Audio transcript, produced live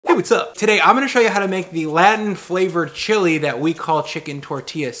Hey, what's up? Today I'm gonna show you how to make the Latin flavored chili that we call chicken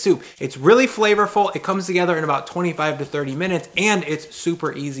tortilla soup. It's really flavorful, it comes together in about 25 to 30 minutes, and it's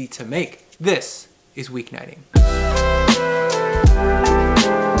super easy to make. This is Weeknighting.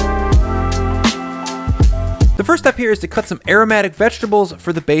 The first step here is to cut some aromatic vegetables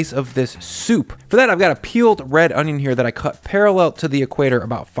for the base of this soup. For that, I've got a peeled red onion here that I cut parallel to the equator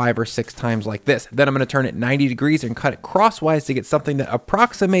about 5 or 6 times like this. Then I'm gonna turn it 90 degrees and cut it crosswise to get something that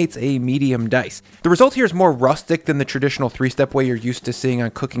approximates a medium dice. The result here is more rustic than the traditional 3-step way you're used to seeing on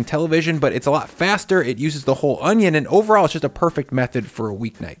cooking television, but it's a lot faster, it uses the whole onion, and overall it's just a perfect method for a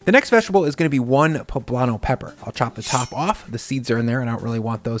weeknight. The next vegetable is gonna be 1 poblano pepper. I'll chop the top off, the seeds are in there and I don't really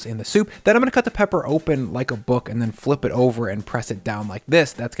want those in the soup. Then I'm gonna cut the pepper open like a book and then flip it over and press it down like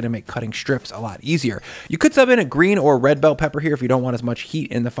this. That's gonna make cutting strips a lot easier. You could sub in a green or red bell pepper here if you don't want as much heat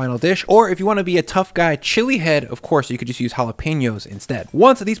in the final dish, or if you wanna be a tough guy chili head, of course, you could just use jalapenos instead.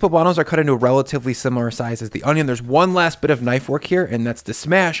 Once these poblanos are cut into a relatively similar size as the onion, there's one last bit of knife work here, and that's to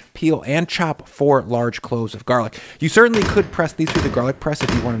smash, peel, and chop 4 large cloves of garlic. You certainly could press these through the garlic press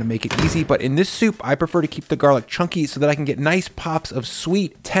if you wanted to make it easy, but in this soup, I prefer to keep the garlic chunky so that I can get nice pops of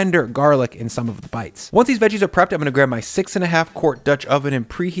sweet, tender garlic in some of the bites. Once these veggies are prepped, I'm gonna grab my 6.5 quart Dutch oven and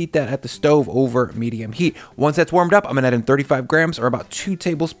preheat that at the stove over medium heat. Once that's warmed up, I'm gonna add in 35 grams or about 2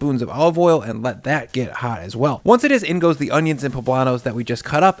 tablespoons of olive oil and let that get hot as well. Once it is, in goes the onions and poblanos that we just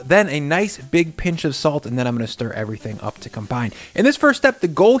cut up, then a nice big pinch of salt, and then I'm gonna stir everything up to combine. In this first step, the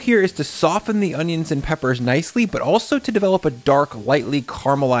goal here is to soften the onions and peppers nicely, but also to develop a dark, lightly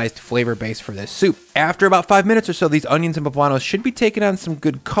caramelized flavor base for this soup. After about 5 minutes or so, these onions and poblanos should be taking on some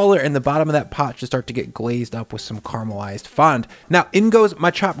good color, and the bottom of that pot should start to get glazed up with some caramelized fond. Now in goes my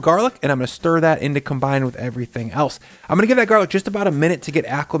chopped garlic, and I'm gonna stir that in to combine with everything else. I'm gonna give that garlic just about a minute to get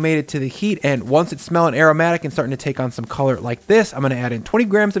acclimated to the heat, and once it's smelling aromatic and starting to take on some color like this, I'm gonna add in 20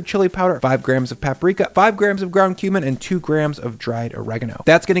 grams of chili powder, 5 grams of paprika, 5 grams of ground cumin, and 2 grams of dried oregano.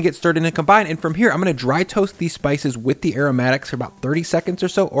 That's gonna get stirred in and combined, and from here I'm gonna dry toast these spices with the aromatics for about 30 seconds or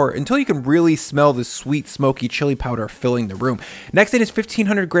so, or until you can really smell the sweet smoky chili powder filling the room. Next in is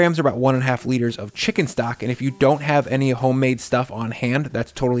 1,500 grams or about 1.5 liters of chicken stock, and if you don't have any homemade stuff on hand,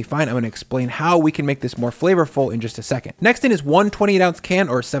 that's totally fine. I'm going to explain how we can make this more flavorful in just a second. Next in is 1 28-ounce can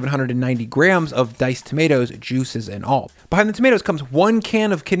or 790 grams of diced tomatoes, juices and all. Behind the tomatoes comes 1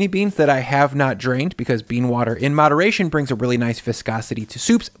 can of kidney beans that I have not drained because bean water in moderation brings a really nice viscosity to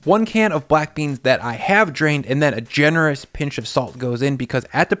soups, 1 can of black beans that I have drained, and then a generous pinch of salt goes in because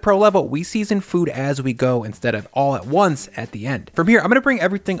at the pro level, we season food as we go instead of all at once at the end. From here, I'm going to bring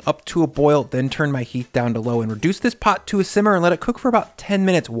everything up to a boil, then turn my heat down to low and reduce this pot to a simmer and let it cook for about 10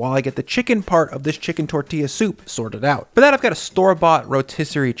 minutes while I get the chicken part of this chicken tortilla soup sorted out. For that, I've got a store-bought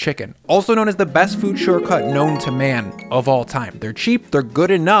rotisserie chicken, also known as the best food shortcut known to man of all time. They're cheap, they're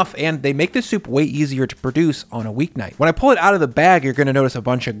good enough, and they make the soup way easier to produce on a weeknight. When I pull it out of the bag, you're going to notice a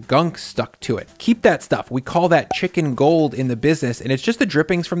bunch of gunk stuck to it. Keep that stuff. We call that chicken gold in the business, and it's just the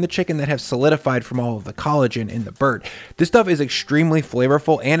drippings from the chicken that have solidified from all of the collagen in the bird. This stuff is extremely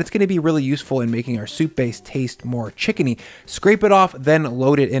flavorful, and it's going to be really useful in making our soup base taste more chickeny. Scrape it off, then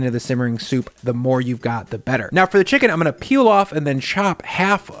load it into the simmering soup. The more you've got, the better. Now for the chicken, I'm going to peel off and then chop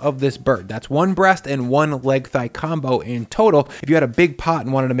half of this bird. That's 1 breast and 1 leg thigh combo in total. If you had a big pot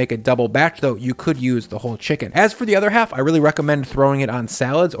and wanted to make a double batch though, you could use the whole chicken. As for the other half, I really recommend throwing it on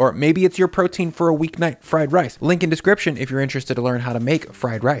salads, or maybe it's your protein for a weeknight fried rice. Link in description if you're interested to learn how to make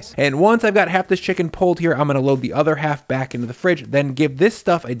fried rice. And once I've got half this chicken pulled here, I'm going to load the other half back into the fridge, then give this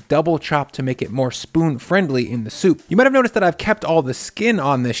stuff a double chop to make it more spoon friendly in the soup. You might have noticed that I've kept all the skin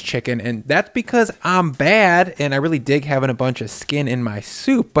on this chicken, and that's because I'm bad and I really dig having a bunch of skin in my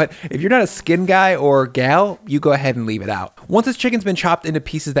soup, but if you're not a skin guy or gal, you go ahead and leave it out. Once this chicken's been chopped into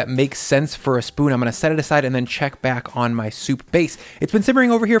pieces that make sense for a spoon, I'm going to set it aside and then check back on my soup base. It's been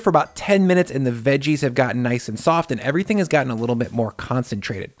simmering over here for about 10 minutes and the veggies have gotten nice and soft and everything has gotten a little bit more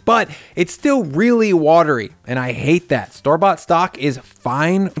concentrated, but it's still really watery and I hate that. Store-bought stock is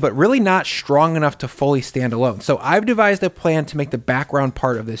fine, but really not strong enough to fully stand alone. So I've devised a plan to make the background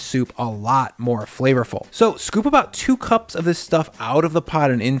part of this soup a lot more flavorful. So scoop about 2 cups of this stuff out of the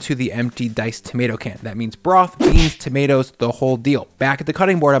pot and into the empty diced tomato can. That means broth, beans, tomatoes, the whole deal. Back at the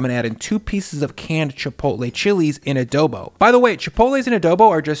cutting board, I'm gonna add in 2 pieces of canned chipotle chilies in adobo. By the way, chipotles in adobo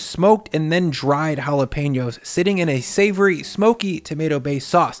are just smoked and then dried jalapenos sitting in a savory, smoky tomato-based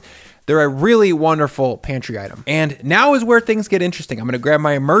sauce. They're a really wonderful pantry item. And now is where things get interesting. I'm gonna grab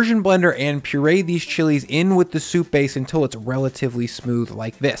my immersion blender and puree these chilies in with the soup base until it's relatively smooth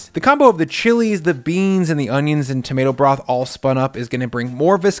like this. The combo of the chilies, the beans, and the onions and tomato broth all spun up is gonna bring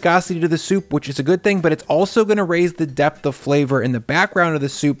more viscosity to the soup, which is a good thing, but it's also gonna raise the depth of flavor in the background of the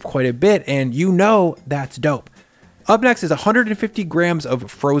soup quite a bit, and you know that's dope. Up next is 150 grams of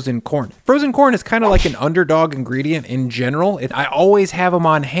frozen corn. Frozen corn is kind of like an underdog ingredient in general. I always have them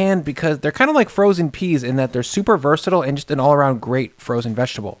on hand because they're kind of like frozen peas in that they're super versatile and just an all-around great frozen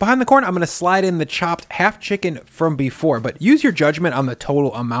vegetable. Behind the corn, I'm going to slide in the chopped half chicken from before, but use your judgment on the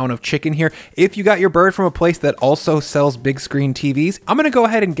total amount of chicken here. If you got your bird from a place that also sells big screen TVs, I'm going to go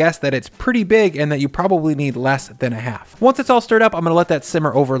ahead and guess that it's pretty big and that you probably need less than a half. Once it's all stirred up, I'm going to let that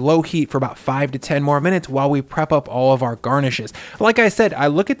simmer over low heat for about 5 to 10 more minutes while we prep up all of our garnishes. Like I said, I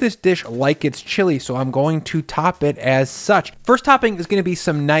look at this dish like it's chili, so I'm going to top it as such. First topping is going to be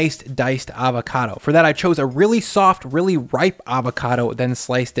some nice diced avocado. For that, I chose a really soft, really ripe avocado, then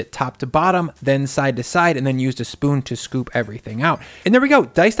sliced it top to bottom, then side to side, and then used a spoon to scoop everything out. And there we go.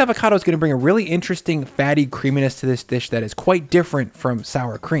 Diced avocado is going to bring a really interesting fatty creaminess to this dish that is quite different from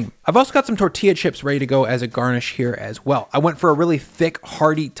sour cream. I've also got some tortilla chips ready to go as a garnish here as well. I went for a really thick,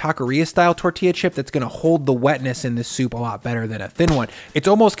 hearty taqueria style tortilla chip that's going to hold the wetness in this soup a lot better than a thin one. It's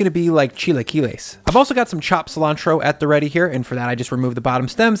almost going to be like chilaquiles. I've also got some chopped cilantro at the ready here, and for that I just removed the bottom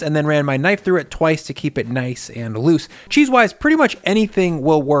stems and then ran my knife through it twice to keep it nice and loose. Cheese-wise, pretty much anything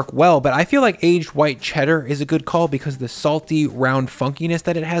will work well, but I feel like aged white cheddar is a good call because the salty, round funkiness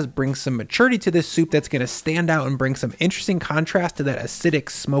that it has brings some maturity to this soup that's going to stand out and bring some interesting contrast to that acidic,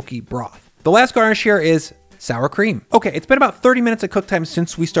 smoky broth. The last garnish here is sour cream. Okay, it's been about 30 minutes of cook time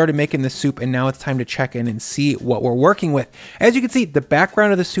since we started making the soup, and now it's time to check in and see what we're working with. As you can see, the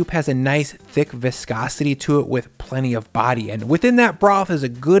background of the soup has a nice thick viscosity to it with plenty of body, and within that broth is a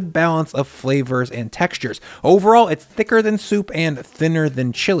good balance of flavors and textures. Overall, it's thicker than soup and thinner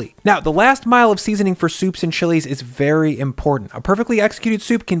than chili. Now, the last mile of seasoning for soups and chilies is very important. A perfectly executed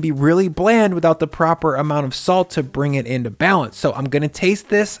soup can be really bland without the proper amount of salt to bring it into balance. So I'm gonna taste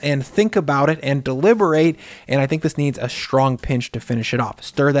this and think about it and deliberate, and I think this needs a strong pinch to finish it off.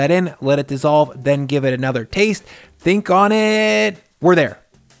 Stir that in, let it dissolve, then give it another taste. Think on it. We're there.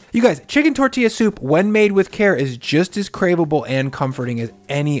 You guys, chicken tortilla soup, when made with care, is just as craveable and comforting as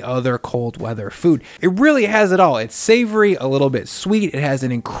any other cold weather food. It really has it all. It's savory, a little bit sweet, it has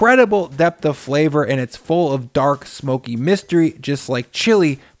an incredible depth of flavor, and it's full of dark, smoky mystery, just like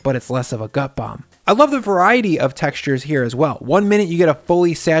chili, but it's less of a gut bomb. I love the variety of textures here as well. 1 minute you get a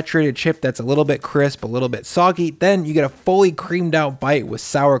fully saturated chip that's a little bit crisp, a little bit soggy. Then you get a fully creamed out bite with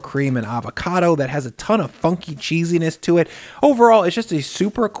sour cream and avocado that has a ton of funky cheesiness to it. Overall, it's just a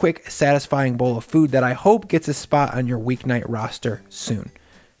super quick, satisfying bowl of food that I hope gets a spot on your weeknight roster soon.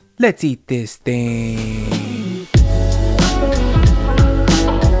 Let's eat this thing.